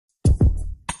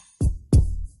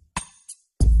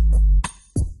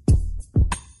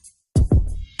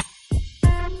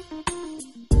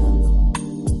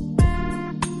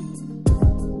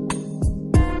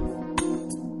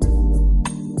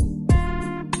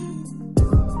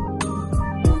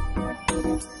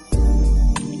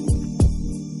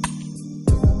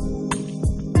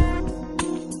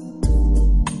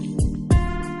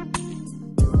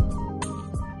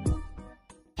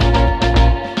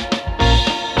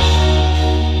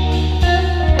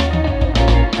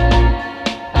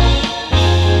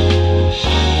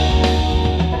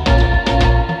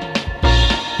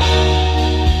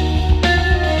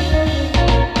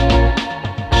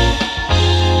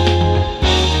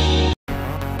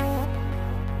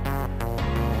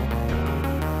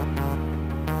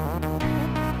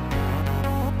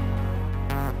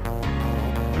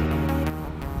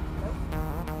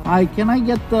Hi, can I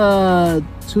get the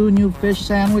 2 new fish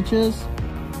sandwiches?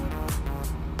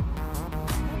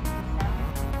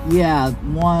 Yeah,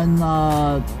 one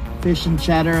fish and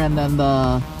cheddar and then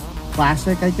the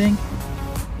classic, I think.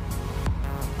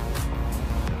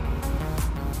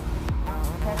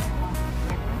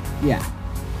 Yeah.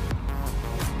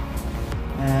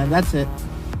 And that's it.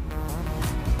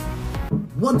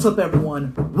 What's up,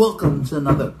 everyone? Welcome to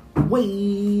another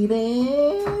Wade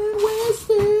and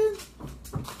Weston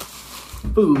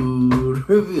food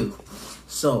review.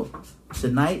 So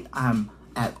tonight I'm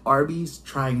at Arby's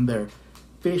trying their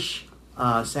fish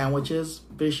sandwiches,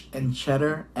 fish and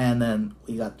cheddar, and then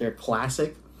we got their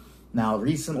classic. Now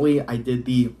recently I did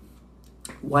the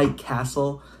White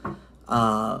Castle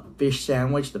fish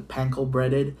sandwich, the panko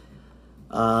breaded,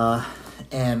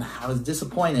 and I was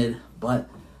disappointed, but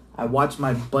I watched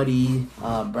my buddy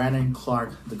Brandon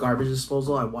Clark, the garbage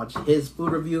disposal. I watched his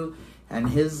food review and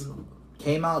his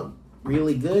came out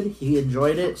really good. He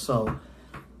enjoyed it, so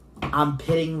I'm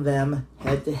pitting them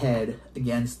head to head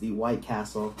against the White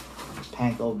Castle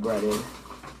panko breaded,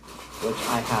 which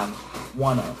I have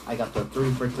one of. I got the 3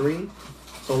 for $3.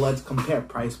 So let's compare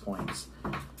price points.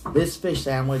 This fish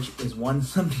sandwich is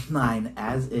 $1.79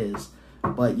 as is,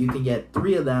 but you can get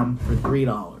 3 of them for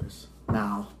 $3.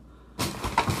 Now,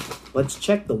 let's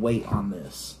check the weight on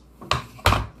this.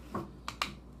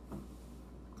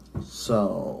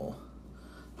 So,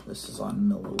 this is on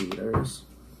milliliters,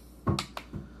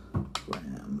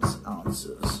 grams,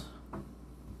 ounces.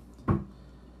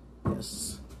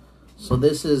 Yes. So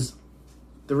this is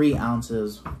 3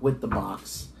 ounces with the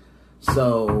box.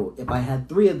 So if I had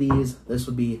 3 of these, this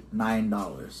would be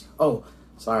 $9. Oh,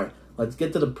 sorry. Let's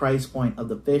get to the price point of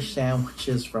the fish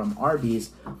sandwiches from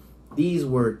Arby's. These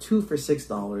were 2 for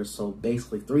 $6, so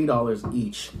basically $3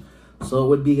 each. So it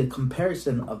would be a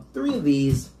comparison of 3 of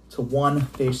these to 1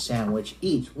 fish sandwich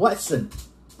each. Watson,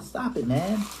 stop it,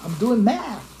 man. I'm doing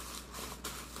math.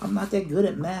 I'm not that good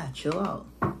at math. Chill out.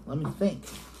 Let me think.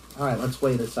 All right, let's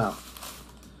weigh this out.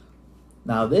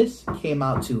 Now this came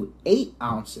out to 8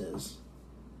 ounces.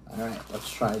 All right,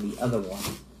 let's try the other one.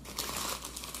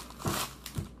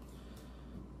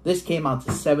 This came out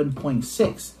to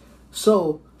 7.6.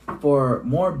 So for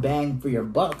more bang for your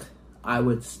buck, I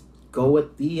would go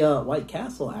with the White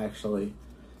Castle actually,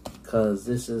 because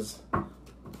this is.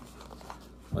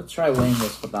 Let's try weighing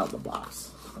this without the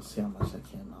box. Let's see how much that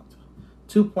came out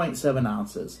to. 2.7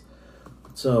 ounces.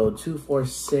 So 2, 4,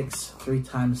 6, 3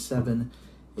 times 7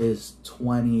 is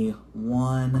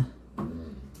 21.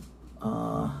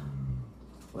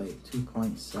 Wait,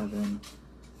 2.7.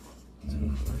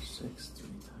 2, 4, 6, 3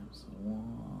 times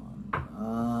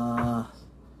 1.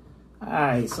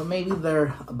 Alright, so maybe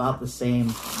they're about the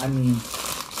same. I mean,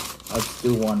 let's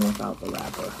do one without the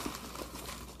wrapper.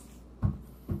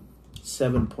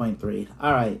 7.3.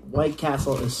 Alright, White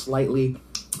Castle is slightly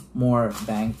more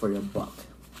bang for your buck.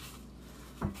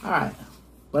 Alright,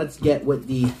 let's get with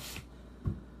the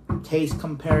taste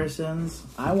comparisons.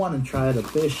 I want to try the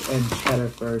fish and cheddar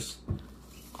first.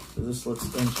 This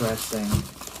looks interesting.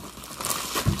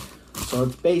 So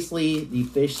it's basically the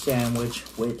fish sandwich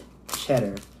with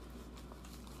cheddar.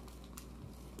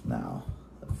 Now,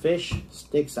 the fish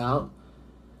sticks out.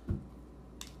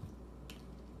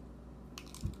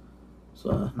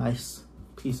 So a nice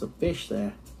piece of fish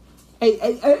there.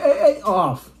 Hey,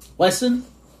 off. Wesson?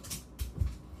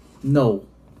 No.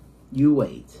 You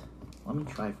wait. Let me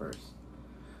try first.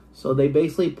 So they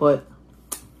basically put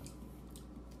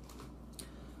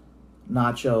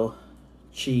nacho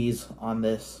cheese on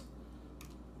this.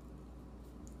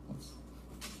 Let's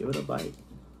give it a bite.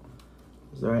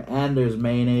 And there's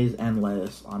mayonnaise and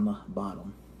lettuce on the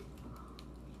bottom.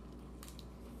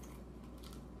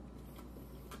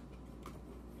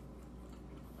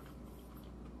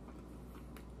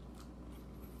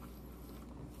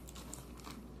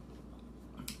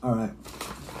 All right.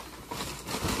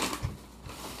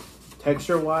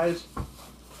 Texture-wise,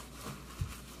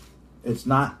 it's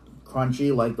not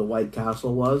crunchy like the White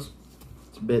Castle was.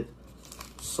 It's a bit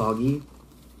soggy.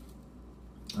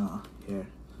 Here.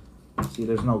 See,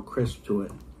 there's no crisp to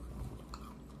it.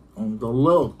 There's a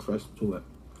little crisp to it.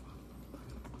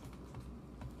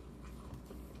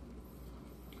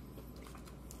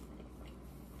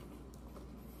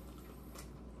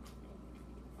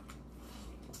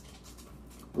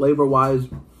 Flavor-wise,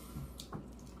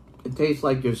 it tastes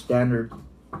like your standard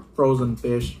frozen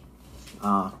fish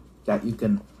that you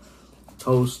can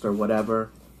toast or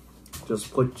whatever.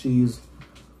 Just put cheese,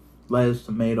 lettuce,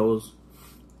 tomatoes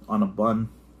on a bun,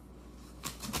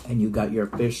 and you got your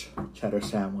fish cheddar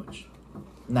sandwich.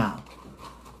 Now,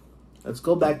 let's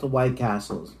go back to White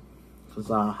Castles, because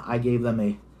I gave them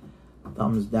a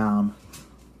Thumbs down.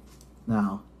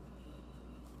 Now,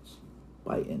 let's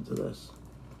bite into this.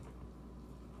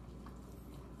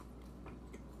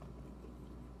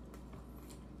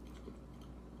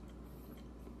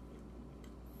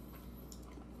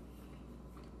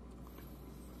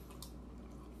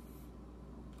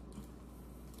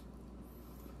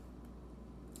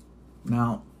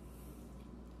 Now,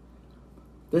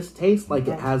 this tastes like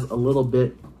it has a little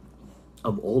bit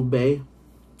of Old Bay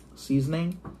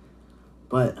seasoning,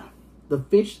 but the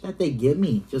fish that they give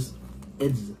me just,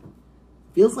 it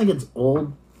feels like it's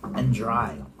old and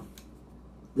dry.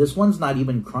 This one's not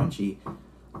even crunchy.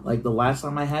 Like the last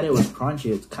time I had it, it was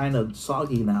crunchy. It's kind of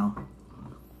soggy now.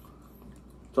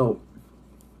 So,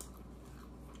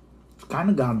 it's kind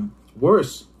of gotten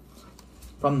worse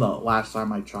from the last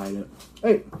time I tried it.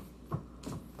 Hey!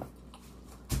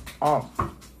 Oh.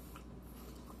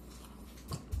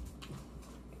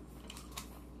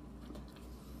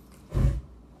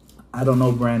 I don't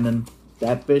know, Brandon.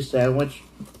 That fish sandwich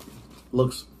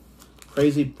looks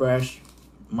crazy fresh.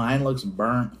 Mine looks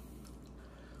burnt.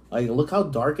 Like, look how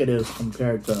dark it is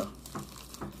compared to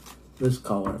this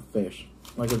color of fish.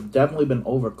 Like, it's definitely been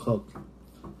overcooked.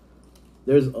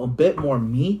 There's a bit more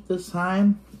meat this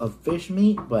time, of fish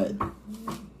meat, but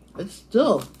it's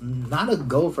still not a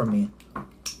go for me.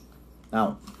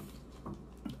 Now,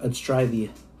 let's try the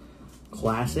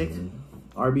classic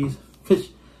Arby's fish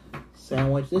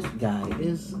sandwich. This guy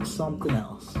is something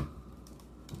else.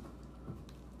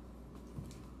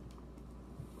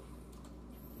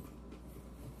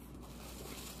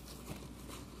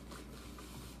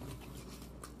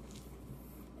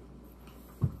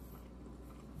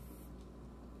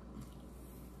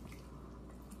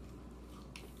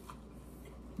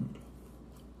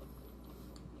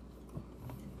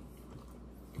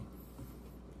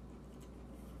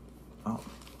 Oh.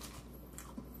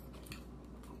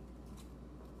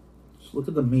 Just look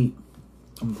at the meat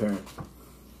compared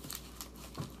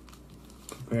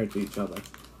to each other.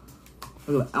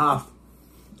 Look at that.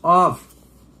 Off.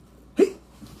 Hey.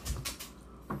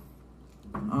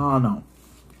 Oh no.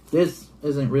 This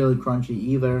isn't really crunchy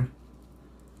either.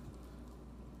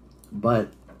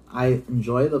 But I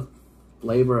enjoy the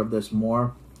flavor of this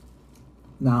more.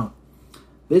 Now,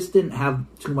 this didn't have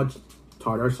too much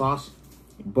tartar sauce,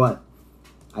 but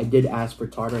I did ask for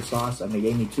tartar sauce, and they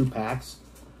gave me 2 packs.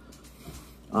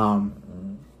 And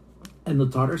the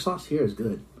tartar sauce here is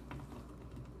good.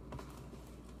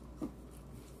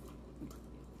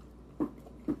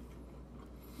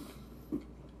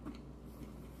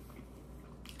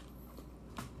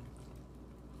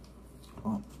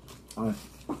 Oh, all right.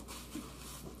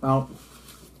 Now,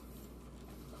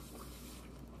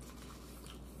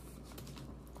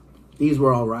 these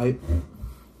were all right.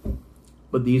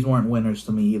 But these weren't winners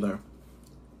to me either.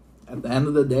 At the end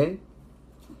of the day,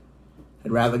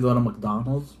 I'd rather go to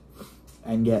McDonald's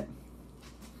and get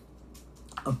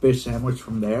a fish sandwich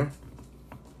from there.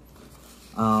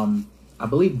 I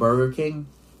believe Burger King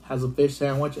has a fish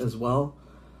sandwich as well.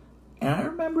 And I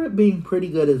remember it being pretty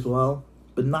good as well.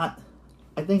 But not,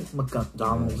 I think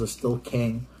McDonald's is still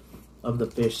king of the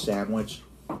fish sandwich.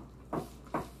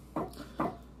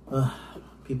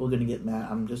 People are going to get mad.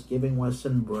 I'm just giving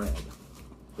Weston bread.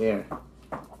 There.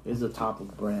 Here's the top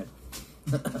of bread.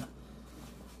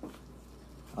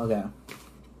 Okay.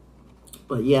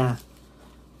 But yeah,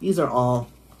 these are all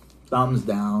thumbs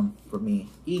down for me.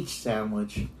 Each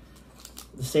sandwich.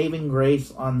 The saving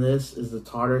grace on this is the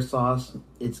tartar sauce.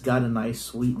 It's got a nice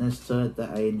sweetness to it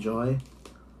that I enjoy.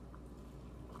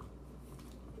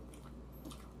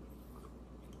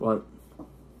 But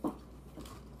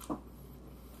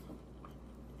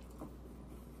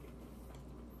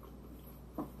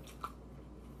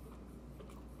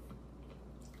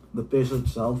the fish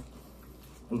itself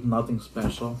was nothing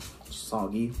special. It's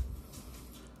soggy.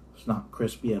 It's not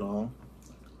crispy at all.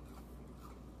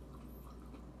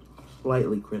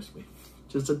 Slightly crispy.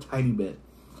 Just a tiny bit.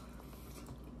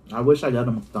 I wish I got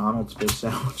a McDonald's fish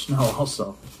sandwich now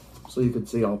also, so you could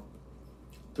see all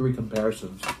 3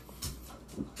 comparisons.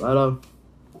 But,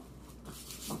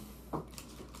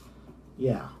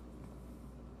 yeah.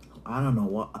 I don't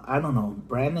know.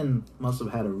 Brandon must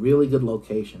have had a really good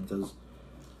location, because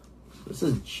this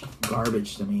is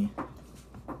garbage to me.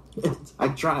 I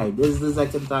tried. This is the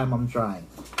second time I'm trying.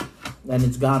 And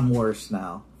it's gotten worse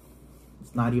now.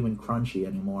 It's not even crunchy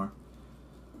anymore.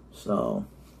 So,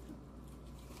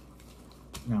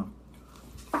 no.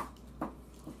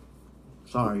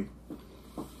 Sorry.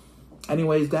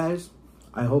 Anyways, guys,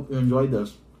 I hope you enjoyed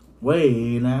this.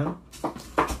 Wait now.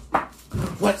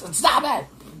 What? Stop it!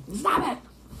 Stop it!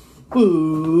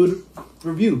 Food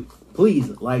review. Please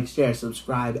like, share,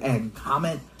 subscribe, and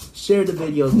comment. Share the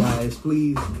videos, guys,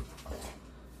 please.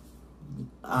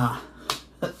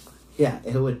 Yeah,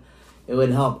 it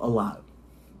would help a lot.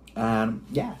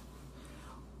 Yeah,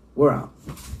 we're out.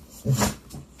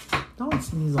 Don't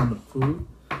sneeze on the food.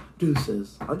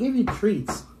 Deuces. I'll give you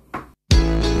treats.